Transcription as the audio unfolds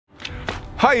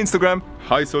Hi Instagram,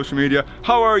 hi social media,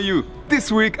 how are you?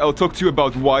 This week I'll talk to you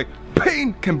about why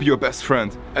pain can be your best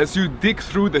friend. As you dig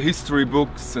through the history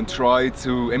books and try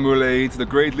to emulate the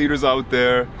great leaders out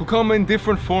there who come in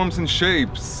different forms and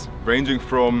shapes, ranging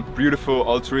from beautiful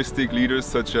altruistic leaders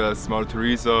such as Mother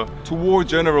Teresa to war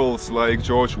generals like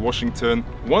George Washington,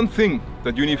 one thing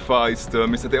that unifies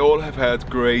them is that they all have had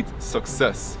great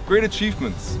success, great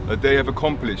achievements that they have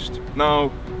accomplished.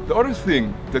 Now, the other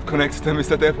thing that connects them is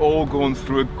that they have all gone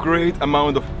through a great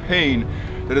amount of pain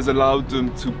that has allowed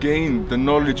them to gain the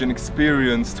knowledge and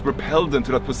experience to propel them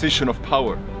to that position of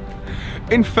power.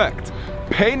 In fact,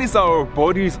 pain is our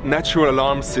body's natural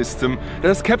alarm system that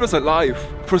has kept us alive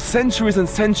for centuries and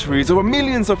centuries, over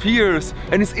millions of years,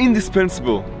 and is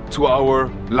indispensable to our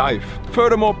life.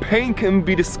 Furthermore, pain can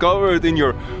be discovered in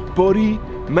your body,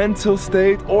 mental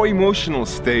state or emotional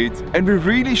state, and we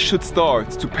really should start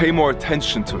to pay more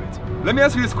attention to it. Let me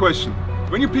ask you this question.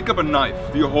 When you pick up a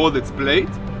knife, do you hold its blade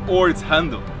or its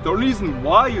handle? The reason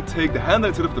why you take the handle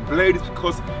instead of the blade is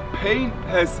because pain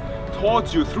has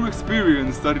taught you through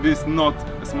experience that it is not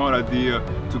a smart idea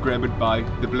to grab it by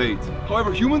the blade.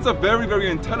 However, humans are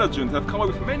very intelligent, have come up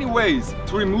with many ways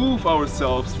to remove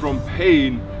ourselves from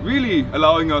pain, really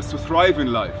allowing us to thrive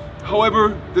in life.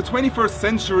 However, the 21st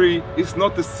century is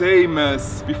not the same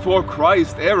as before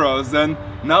Christ eras, and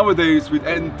nowadays we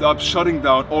end up shutting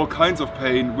down all kinds of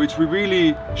pain, which we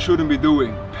really shouldn't be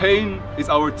doing. Pain is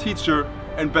our teacher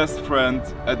and best friend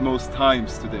at most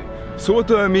times today. So what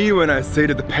do I mean when I say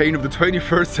that the pain of the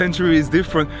 21st century is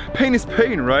different? Pain is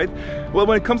pain, right? Well,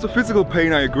 when it comes to physical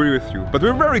pain, I agree with you. But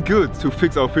we're very good to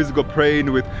fix our physical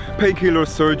pain with painkillers,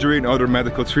 surgery and other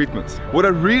medical treatments. What I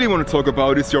really want to talk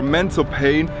about is your mental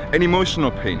pain and emotional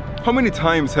pain. How many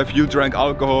times have you drank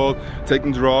alcohol,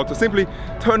 taken drugs, or simply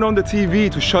turned on the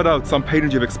TV to shut out some pain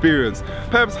that you've experienced?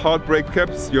 Perhaps heartbreak,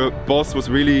 perhaps your boss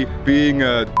was really being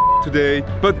a today.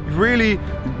 But really,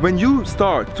 when you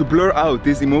start to blur out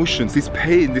these emotions, this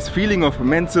pain, this feeling of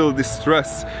mental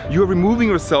distress, you are removing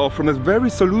yourself from the very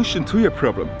solution to your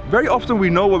problem. Very often we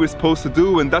know what we're supposed to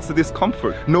do, and that's the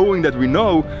discomfort. Knowing that we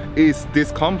know is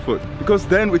discomfort, because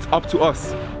then it's up to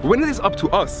us. When it is up to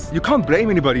us, you can't blame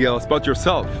anybody else but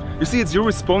yourself. You see, it's your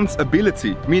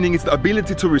responsibility, meaning it's the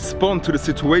ability to respond to the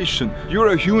situation. You're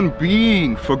a human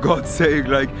being, for God's sake,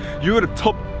 like you're the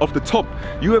top of the top.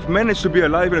 You have managed to be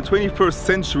alive in the 21st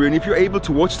century, and if you're able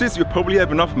to watch this, you probably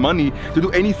have enough money to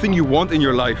do anything you want in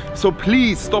your life. So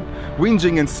please stop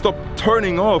whinging and stop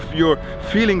turning off your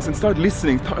feelings and start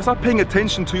listening. Start paying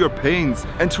attention to your pains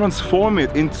and transform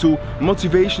it into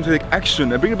motivation to take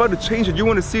action and bring about the change that you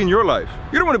want to see in your life.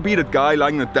 You don't want to be that guy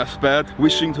lying on a deathbed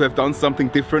wishing to have done something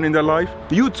different in their life.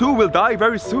 You too will die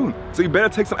very soon, so you better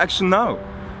take some action now.